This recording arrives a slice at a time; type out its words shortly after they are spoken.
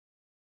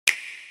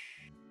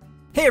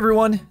Hey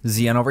everyone,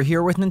 Zion over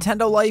here with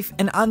Nintendo Life,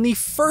 and on the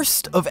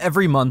first of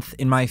every month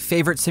in my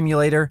favorite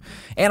simulator,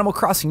 Animal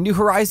Crossing New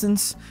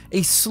Horizons,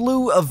 a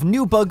slew of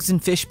new bugs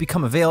and fish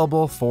become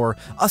available for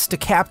us to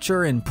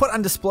capture and put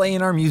on display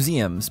in our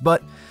museums,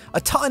 but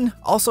a ton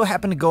also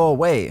happen to go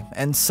away,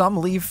 and some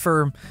leave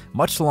for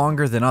much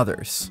longer than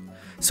others.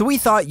 So we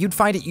thought you'd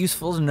find it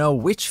useful to know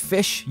which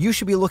fish you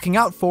should be looking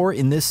out for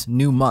in this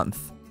new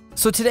month.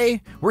 So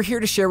today, we're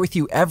here to share with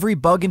you every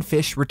bug and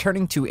fish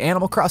returning to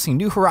Animal Crossing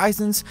New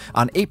Horizons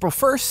on April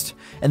 1st,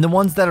 and the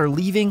ones that are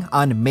leaving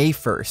on May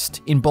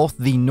 1st in both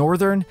the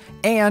Northern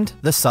and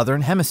the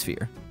Southern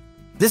Hemisphere.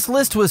 This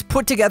list was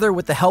put together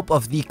with the help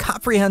of the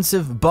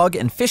comprehensive bug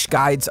and fish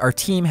guides our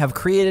team have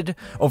created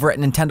over at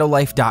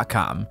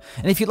nintendolife.com.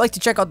 And if you'd like to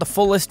check out the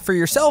full list for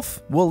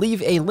yourself, we'll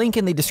leave a link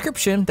in the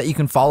description that you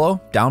can follow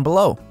down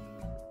below.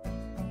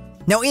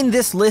 Now in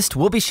this list,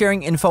 we'll be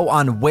sharing info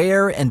on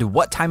where and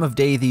what time of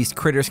day these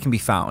critters can be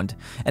found.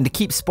 And to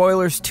keep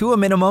spoilers to a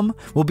minimum,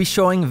 we'll be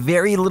showing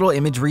very little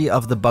imagery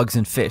of the bugs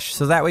and fish,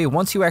 so that way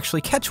once you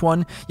actually catch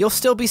one, you'll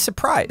still be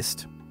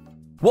surprised.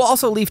 We'll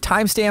also leave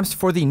timestamps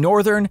for the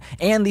Northern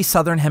and the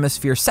Southern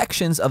Hemisphere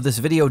sections of this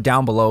video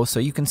down below, so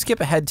you can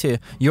skip ahead to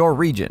your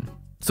region.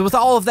 So with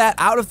all of that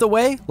out of the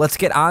way, let's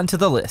get on to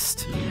the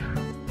list.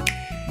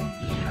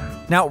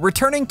 Now,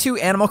 returning to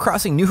Animal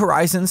Crossing New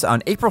Horizons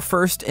on April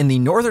 1st in the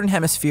Northern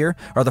Hemisphere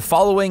are the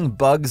following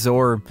bugs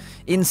or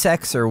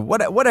insects or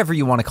whatever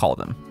you want to call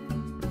them.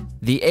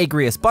 The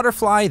Agrias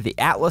butterfly, the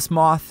Atlas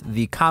moth,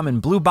 the common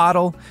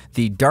bluebottle,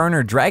 the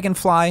Darner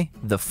dragonfly,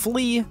 the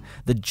flea,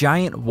 the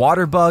giant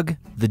water bug,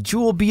 the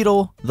jewel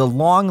beetle, the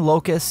long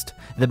locust,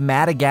 the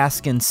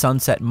Madagascan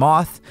sunset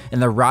moth,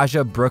 and the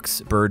Raja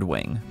Brooks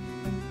birdwing.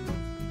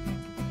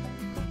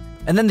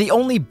 And then the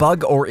only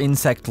bug or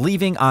insect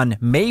leaving on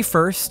May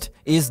 1st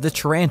is the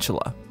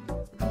tarantula.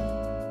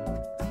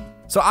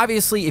 So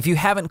obviously, if you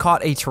haven't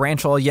caught a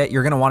tarantula yet,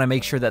 you're going to want to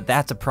make sure that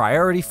that's a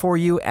priority for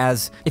you,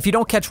 as if you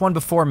don't catch one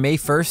before May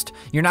 1st,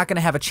 you're not going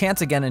to have a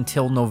chance again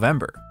until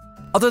November.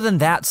 Other than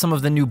that, some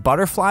of the new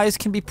butterflies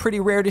can be pretty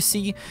rare to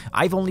see.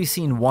 I've only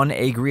seen one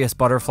Agrias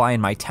butterfly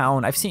in my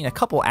town. I've seen a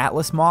couple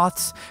Atlas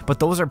moths, but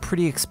those are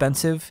pretty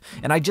expensive.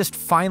 And I just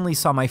finally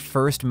saw my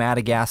first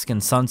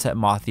Madagascan sunset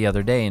moth the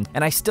other day,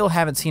 and I still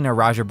haven't seen a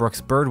Raja Brooks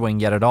birdwing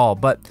yet at all,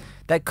 but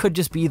that could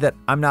just be that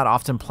I'm not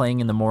often playing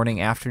in the morning,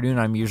 afternoon,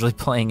 I'm usually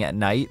playing at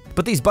night.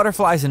 But these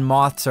butterflies and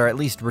moths are at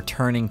least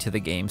returning to the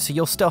game, so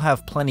you'll still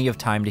have plenty of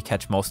time to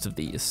catch most of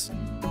these.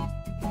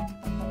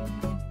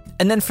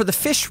 And then for the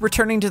fish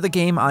returning to the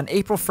game on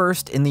April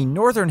 1st in the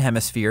Northern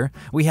Hemisphere,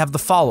 we have the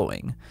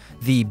following: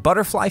 the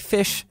butterfly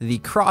fish, the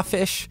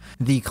crawfish,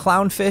 the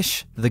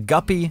clownfish, the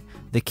guppy,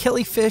 the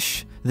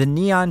killifish, the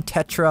neon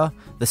tetra,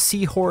 the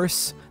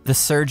seahorse, the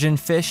surgeon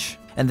fish,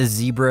 and the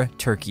zebra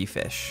turkey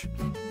fish.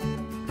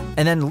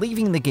 And then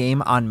leaving the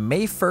game on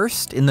May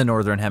 1st in the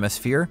Northern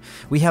Hemisphere,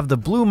 we have the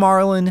blue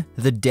marlin,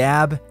 the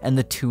dab, and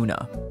the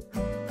tuna.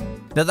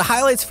 Now the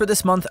highlights for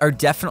this month are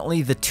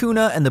definitely the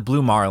tuna and the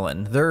blue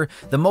marlin. They're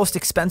the most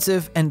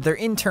expensive, and they're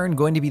in turn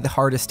going to be the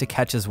hardest to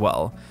catch as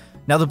well.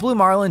 Now the blue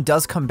marlin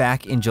does come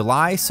back in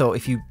July, so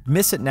if you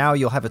miss it now,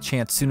 you'll have a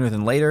chance sooner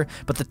than later,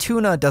 but the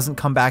tuna doesn't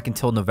come back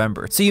until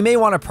November. So you may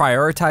want to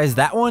prioritize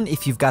that one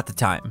if you've got the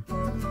time.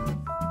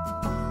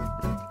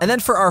 And then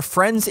for our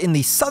friends in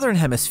the Southern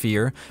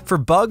Hemisphere, for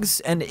bugs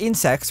and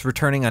insects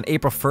returning on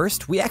April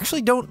 1st, we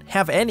actually don't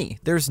have any.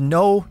 There's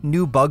no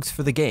new bugs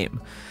for the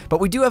game, but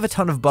we do have a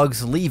ton of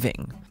bugs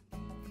leaving.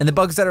 And the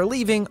bugs that are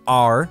leaving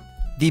are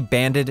the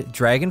banded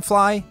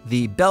dragonfly,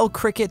 the bell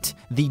cricket,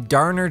 the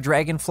Darner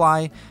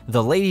dragonfly,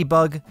 the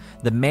ladybug,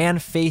 the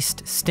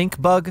man-faced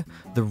stink bug,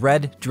 the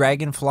red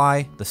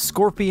dragonfly, the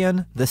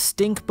scorpion, the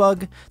stink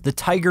bug, the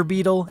tiger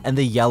beetle, and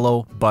the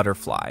yellow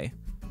butterfly.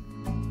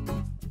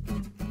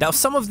 Now,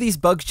 some of these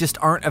bugs just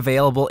aren't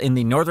available in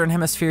the Northern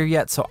Hemisphere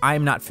yet, so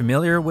I'm not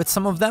familiar with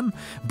some of them,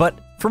 but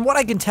from what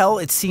I can tell,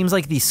 it seems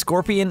like the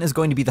scorpion is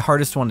going to be the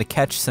hardest one to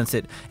catch, since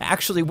it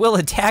actually will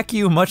attack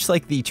you, much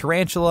like the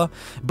tarantula,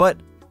 but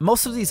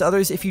most of these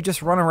others, if you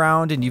just run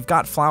around and you've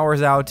got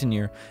flowers out and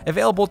you're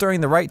available during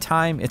the right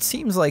time, it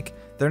seems like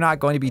they're not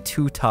going to be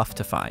too tough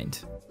to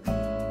find.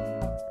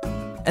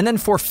 And then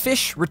for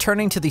fish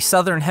returning to the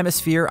Southern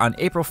Hemisphere on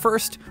April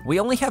 1st,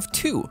 we only have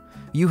two.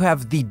 You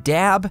have the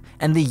dab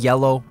and the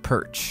yellow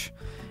perch.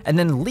 And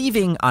then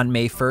leaving on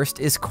May 1st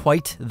is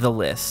quite the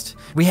list.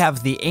 We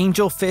have the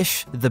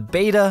angelfish, the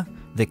beta,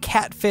 the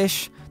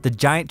catfish, the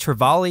giant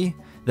trevally,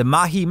 the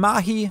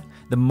Mahi-Mahi,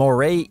 the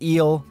moray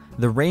eel,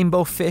 the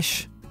rainbow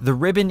fish, the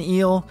ribbon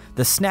eel,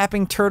 the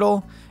snapping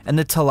turtle, and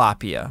the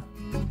tilapia.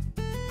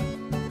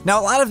 Now,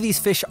 a lot of these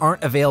fish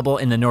aren't available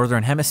in the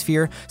Northern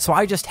Hemisphere, so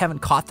I just haven't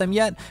caught them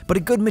yet, but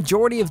a good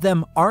majority of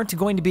them aren't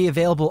going to be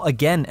available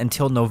again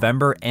until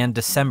November and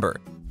December.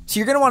 So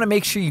you're going to want to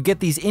make sure you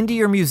get these into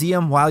your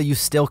museum while you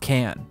still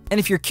can. And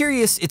if you're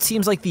curious, it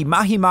seems like the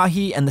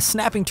Mahi-Mahi and the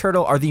snapping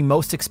turtle are the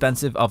most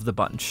expensive of the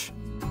bunch.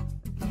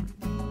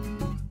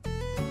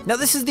 Now,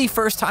 this is the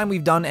first time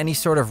we've done any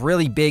sort of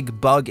really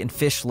big bug and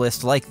fish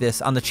list like this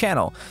on the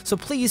channel, so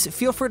please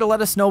feel free to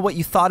let us know what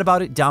you thought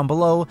about it down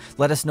below.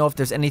 Let us know if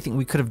there's anything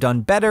we could have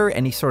done better,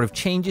 any sort of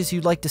changes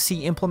you'd like to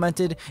see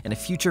implemented in a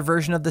future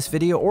version of this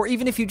video, or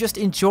even if you just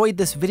enjoyed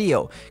this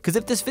video, because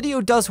if this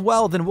video does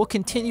well, then we'll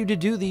continue to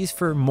do these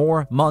for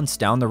more months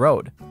down the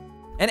road.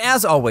 And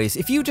as always,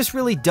 if you just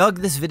really dug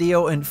this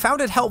video and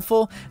found it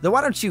helpful, then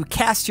why don't you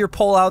cast your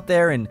pole out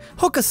there and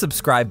hook a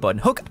subscribe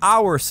button, hook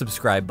our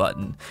subscribe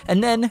button,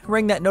 and then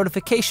ring that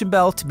notification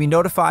bell to be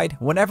notified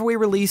whenever we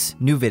release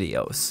new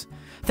videos.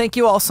 Thank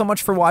you all so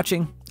much for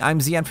watching. I'm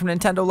Zian from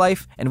Nintendo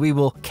Life, and we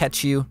will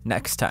catch you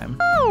next time.